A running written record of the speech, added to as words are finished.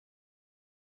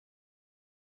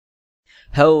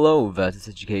Hello, Vertus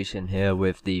Education here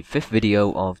with the 5th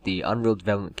video of the Unreal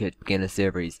Development Kit Beginner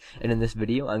Series, and in this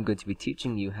video I'm going to be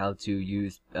teaching you how to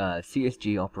use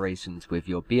CSG operations with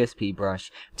your BSP brush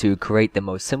to create the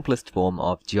most simplest form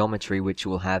of geometry which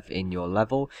you will have in your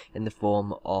level in the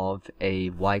form of a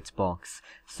white box.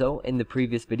 So in the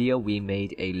previous video we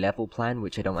made a level plan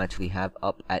which I don't actually have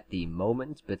up at the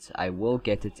moment, but I will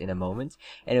get it in a moment.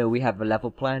 Anyway, we have a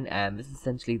level plan and this is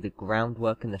essentially the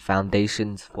groundwork and the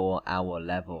foundations for our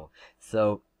level.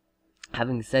 So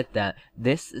having said that,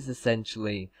 this is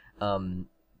essentially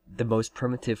the most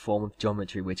primitive form of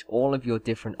geometry which all of your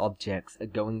different objects are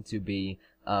going to be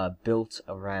built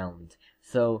around.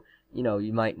 So you know,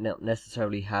 you might not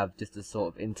necessarily have just a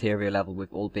sort of interior level with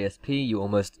all BSP.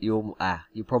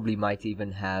 You probably might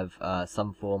even have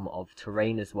some form of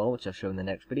terrain as well, which I'll show in the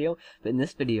next video. But in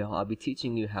this video, I'll be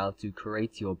teaching you how to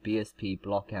create your BSP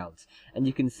blockouts. And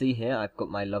you can see here, I've got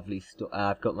my lovely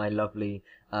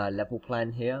level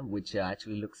plan here, which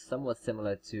actually looks somewhat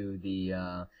similar to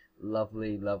the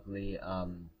lovely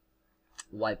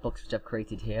white box which I've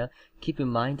created here. Keep in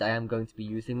mind I am going to be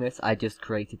using this. I just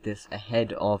created this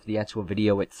ahead of the actual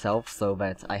video itself so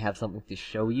that I have something to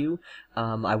show you.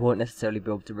 I won't necessarily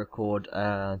be able to record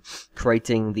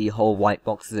creating the whole white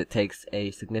box as it takes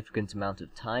a significant amount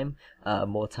of time,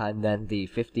 more time than the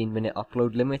 15-minute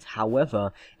upload limit.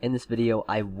 However, in this video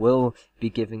I will be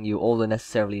giving you all the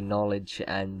necessary knowledge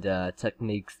and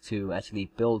techniques to actually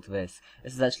build this.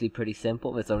 This is actually pretty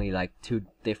simple. There's only like two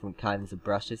different kinds of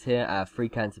brushes here, three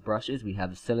kinds of brushes. We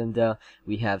have a cylinder,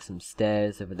 we have some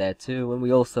stairs over there too, and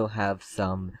we also have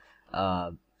some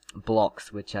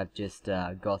blocks which I've just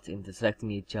got intersecting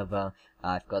each other.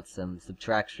 I've got some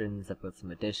subtractions, I've got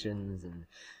some additions, and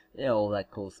you know, all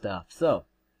that cool stuff. So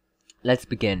let's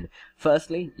begin.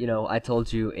 Firstly, you know, I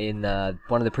told you in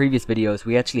one of the previous videos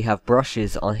we actually have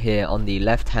brushes on here on the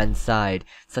left hand side,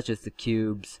 such as the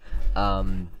cubes.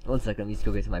 One second, let me just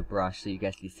go get to my brush so you can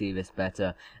actually see this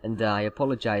better. And I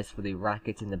apologize for the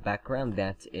racket in the background.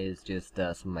 That is just some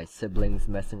of my siblings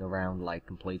messing around like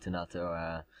complete and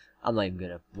utter I'm not even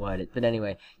gonna word it, but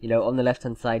anyway, you know, on the left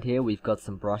hand side here we've got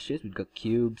some brushes, we've got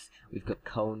cubes, we've got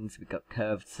cones, we've got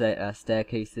curved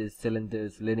staircases,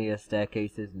 cylinders, linear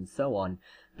staircases, and so on.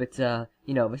 But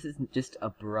you know, this isn't just a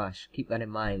brush, keep that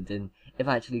in mind. And if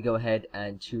I actually go ahead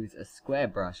and choose a square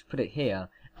brush, put it here,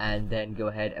 and then go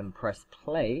ahead and press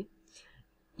play,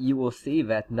 you will see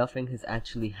that nothing has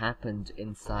actually happened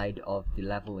inside of the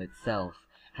level itself.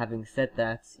 Having said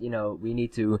that, you know, we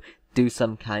need to do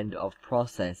some kind of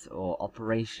process or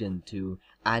operation to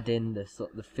add in the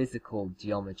physical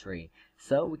geometry.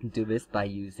 So we can do this by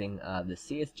using the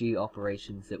CSG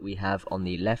operations that we have on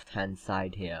the left hand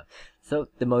side here. So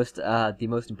the most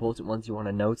important ones you want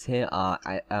to note here are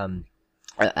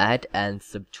add and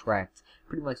subtract.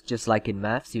 Pretty much just like in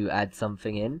maths, you add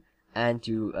something in and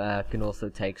you can also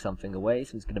take something away.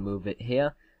 So I'm just going to move it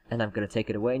here, and I'm going to take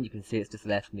it away, and you can see it's just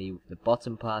left me with the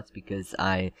bottom part because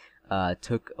I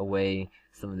took away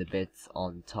some of the bits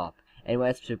on top.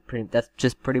 Anyway, that's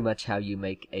just pretty much how you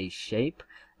make a shape.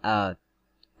 You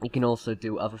can also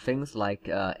do other things like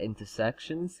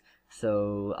intersections.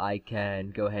 So I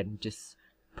can go ahead and just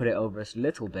put it over a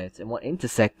little bit, and what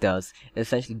intersect does is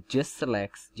essentially just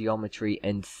selects geometry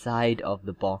inside of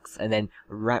the box and then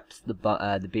wraps the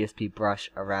BSP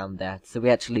brush around that, so we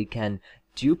actually can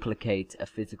duplicate a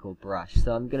physical brush.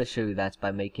 So I'm going to show you that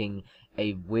by making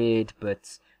a weird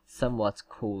but somewhat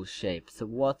cool shape. So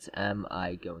what am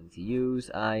I going to use?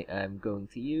 I'm going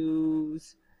to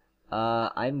use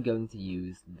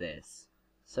this.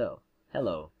 So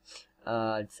hello.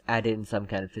 Let's add in some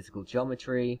kind of physical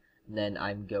geometry, and then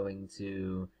I'm going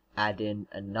to add in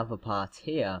another part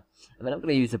here, and then I'm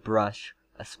going to use a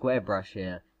square brush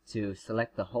here to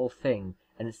select the whole thing,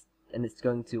 and it's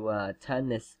going to turn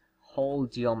this whole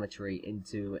geometry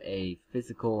into a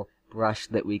physical brush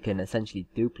that we can essentially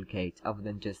duplicate, other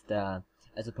than just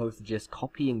as opposed to just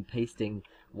copying and pasting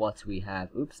what we have.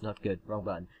 Oops, not good, wrong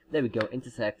button. There we go,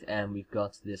 intersect, and we've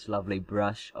got this lovely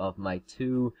brush of my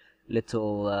two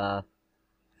little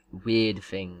weird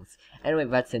things. Anyway,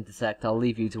 that's intersect. I'll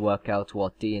leave you to work out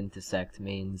what de-intersect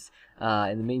means.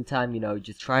 In the meantime, you know,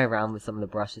 just try around with some of the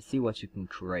brushes, see what you can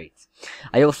create.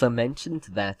 I also mentioned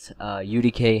that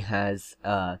UDK has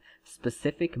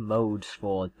specific modes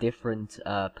for different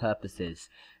purposes.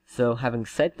 So having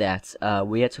said that,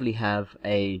 we actually have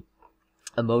a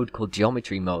mode called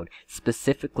geometry mode,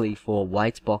 specifically for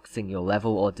white boxing your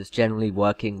level or just generally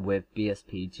working with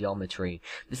BSP geometry.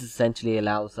 This essentially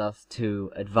allows us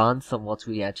to advance on what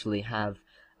we actually have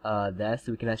there,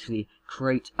 so we can actually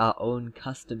create our own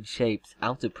custom shapes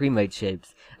out of pre-made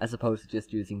shapes, as opposed to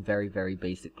just using very, very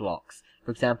basic blocks.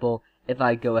 For example, if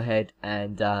I go ahead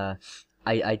and I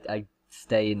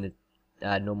stay in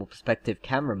the normal perspective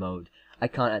camera mode, I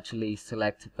can't actually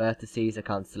select vertices, I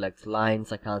can't select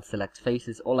lines, I can't select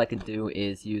faces. All I can do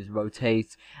is use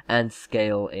rotate and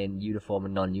scale in uniform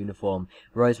and non-uniform.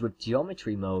 Whereas with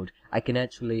geometry mode, I can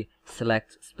actually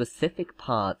select specific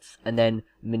parts and then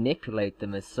manipulate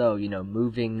them as so, you know,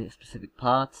 moving specific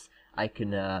parts. I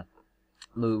can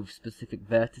move specific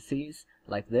vertices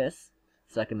like this,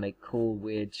 so I can make cool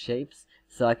weird shapes.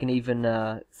 So I can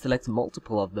even select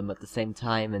multiple of them at the same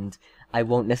time, and I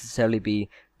won't necessarily be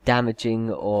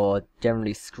damaging or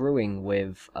generally screwing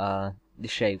with the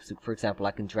shapes. So for example,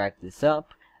 I can drag this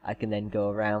up, I can then go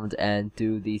around and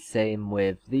do the same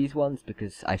with these ones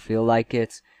because I feel like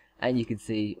it, and you can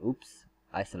see, oops,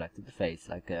 I selected the face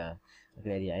like an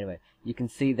idiot. Anyway, you can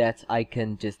see that I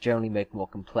can just generally make more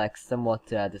complex, somewhat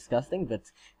disgusting, but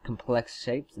complex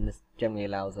shapes, and this generally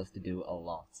allows us to do a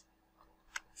lot.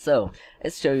 So,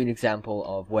 let's show you an example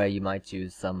of where you might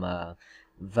use some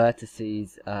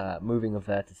vertices, moving of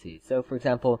vertices. So for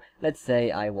example, let's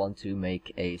say I want to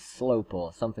make a slope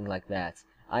or something like that.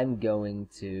 I'm going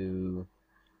to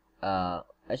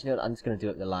actually no, I'm just going to do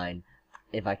it the line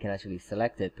if I can actually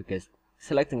select it, because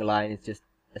selecting a line is just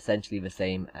essentially the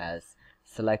same as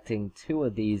selecting two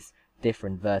of these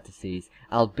different vertices,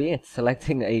 albeit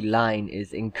selecting a line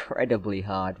is incredibly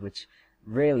hard, which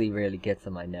really gets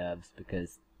on my nerves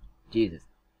because Jesus.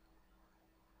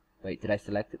 Wait, did I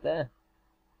select it there?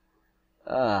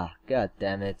 Ah, god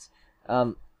damn it.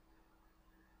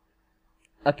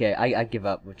 Okay, I give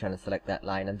up with trying to select that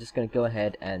line. I'm just going to go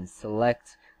ahead and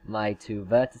select my two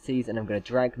vertices, and I'm going to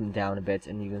drag them down a bit,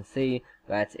 and you can see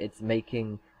that it's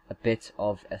making a bit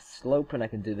of a slope, and I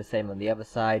can do the same on the other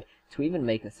side to even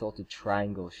make a sort of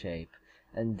triangle shape.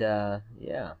 And,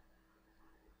 yeah.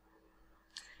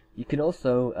 You can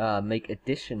also make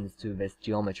additions to this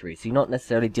geometry, so you're not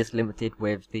necessarily just limited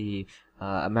with the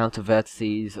amount of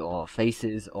vertices or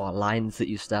faces or lines that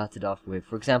you started off with.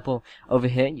 For example, over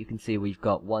here you can see we've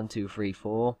got 1, 2, 3,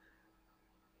 4,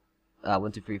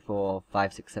 1, 2, 3, 4,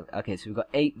 5, 6, 7. Okay, so we've got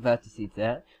 8 vertices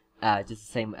there, just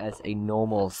the same as a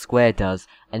normal square does.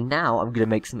 And now I'm going to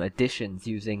make some additions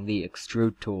using the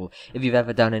extrude tool. If you've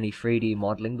ever done any 3D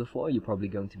modeling before, you're probably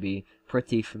going to be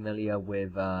pretty familiar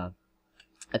with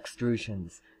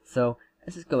extrusions. So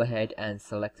let's just go ahead and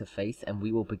select a face, and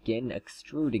we will begin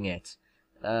extruding it.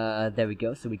 There we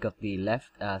go. So we got the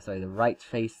the right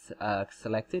face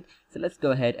selected. So let's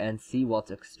go ahead and see what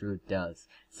extrude does.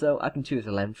 So I can choose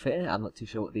a length here. I'm not too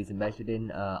sure what these are measured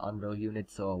in Unreal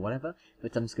units or whatever,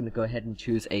 but I'm just going to go ahead and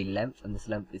choose a length, and this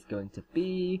length is going to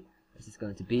be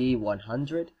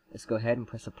 100. Let's go ahead and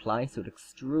press apply, so it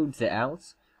extrudes it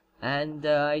out. And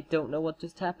I don't know what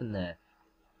just happened there.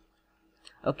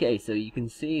 Okay, so you can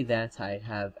see that I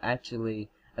have actually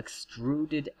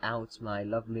extruded out my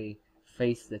lovely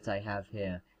face that I have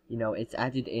here. You know, it's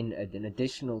added in an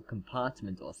additional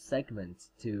compartment or segment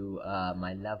to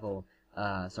my level,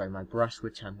 my brush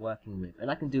which I'm working with.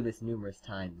 And I can do this numerous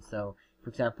times. So, for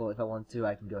example, if I want to,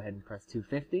 I can go ahead and press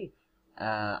 250.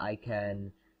 I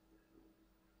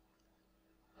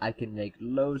can make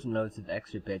loads and loads of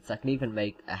extra bits. I can even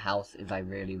make a house if I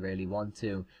really want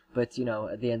to. But, you know,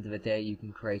 at the end of the day, you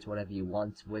can create whatever you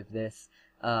want with this.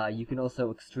 You can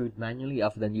also extrude manually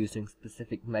other than using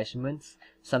specific measurements.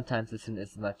 Sometimes this isn't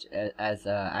as much as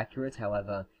accurate,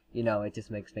 however, you know, it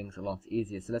just makes things a lot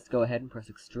easier. So let's go ahead and press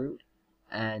extrude.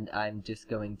 And I'm just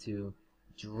going to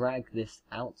drag this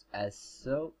out as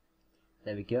so.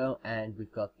 There we go, and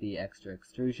we've got the extra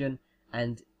extrusion.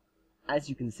 And as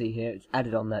you can see here, it's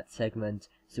added on that segment,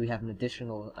 so we have an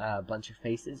additional bunch of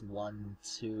faces, 1,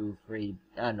 2, 3,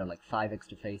 I don't know, like 5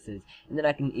 extra faces, and then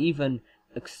I can even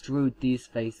extrude these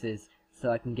faces so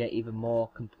I can get even more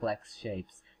complex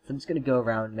shapes. So I'm just going to go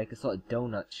around and make a sort of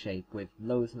donut shape with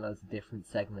loads and loads of different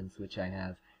segments which I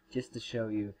have, just to show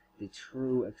you the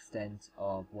true extent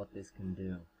of what this can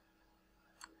do.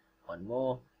 One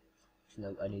more.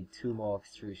 No, I need 2 more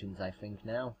extrusions, I think,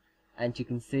 now. And you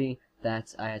can see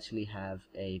that I actually have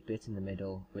a bit in the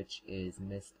middle which is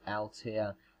missed out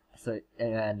here. So,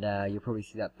 and you'll probably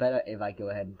see that better if I go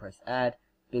ahead and press add.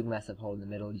 Big massive hole in the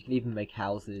middle. You can even make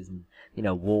houses and, you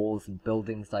know, walls and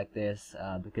buildings like this,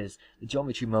 because the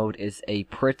geometry mode is a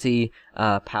pretty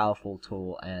powerful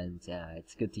tool, and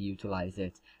it's good to utilize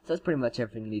it. So that's pretty much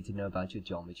everything you need to know about your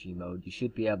geometry mode. You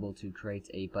should be able to create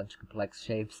a bunch of complex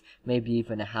shapes, maybe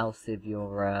even a house if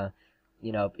you're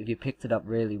you know, if you picked it up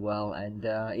really well, and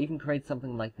even create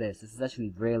something like this. This is actually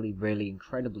really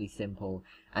incredibly simple,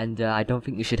 and I don't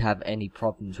think you should have any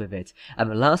problems with it. And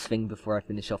the last thing before I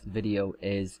finish off the video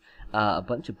is a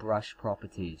bunch of brush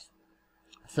properties.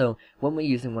 So when we're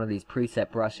using one of these preset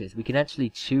brushes, we can actually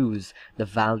choose the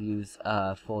values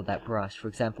for that brush. For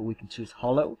example, we can choose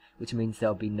hollow, which means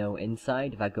there'll be no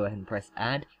inside. If I go ahead and press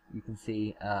add, you can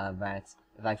see that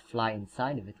if I fly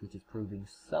inside of it, which is proving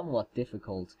somewhat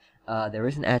difficult, there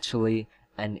isn't actually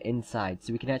an inside.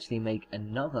 So we can actually make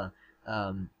another,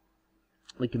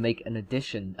 we can make an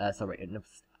addition, a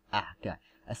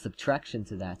subtraction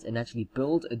to that, and actually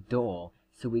build a door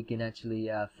so we can actually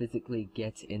physically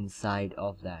get inside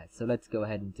of that. So let's go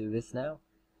ahead and do this now.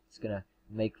 Just gonna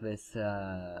make this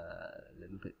a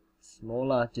little bit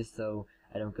smaller just so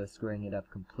I don't go screwing it up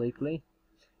completely.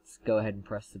 Let's go ahead and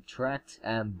press subtract,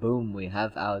 and boom, we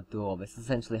have our door. This is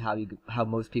essentially how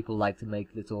most people like to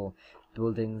make little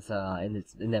buildings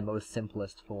in their most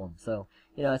simplest form. So,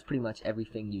 you know, that's pretty much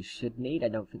everything you should need. I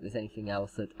don't think there's anything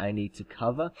else that I need to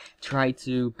cover. Try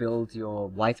to build your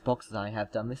white box as I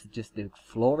have done. This is just the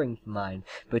flooring for mine,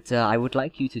 but I would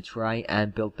like you to try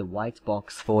and build the white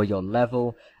box for your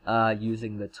level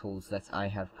using the tools that I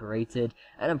have created,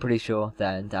 and I'm pretty sure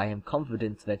that I am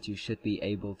confident that you should be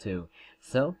able to.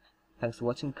 So, thanks for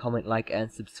watching, comment, like,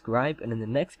 and subscribe, and in the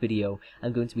next video,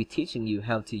 I'm going to be teaching you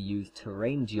how to use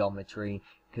terrain geometry,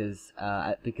 because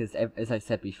as I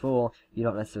said before, you're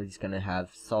not necessarily just going to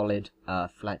have solid,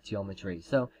 flat geometry.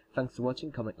 So, thanks for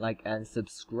watching, comment, like, and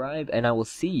subscribe, and I will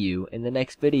see you in the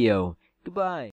next video. Goodbye!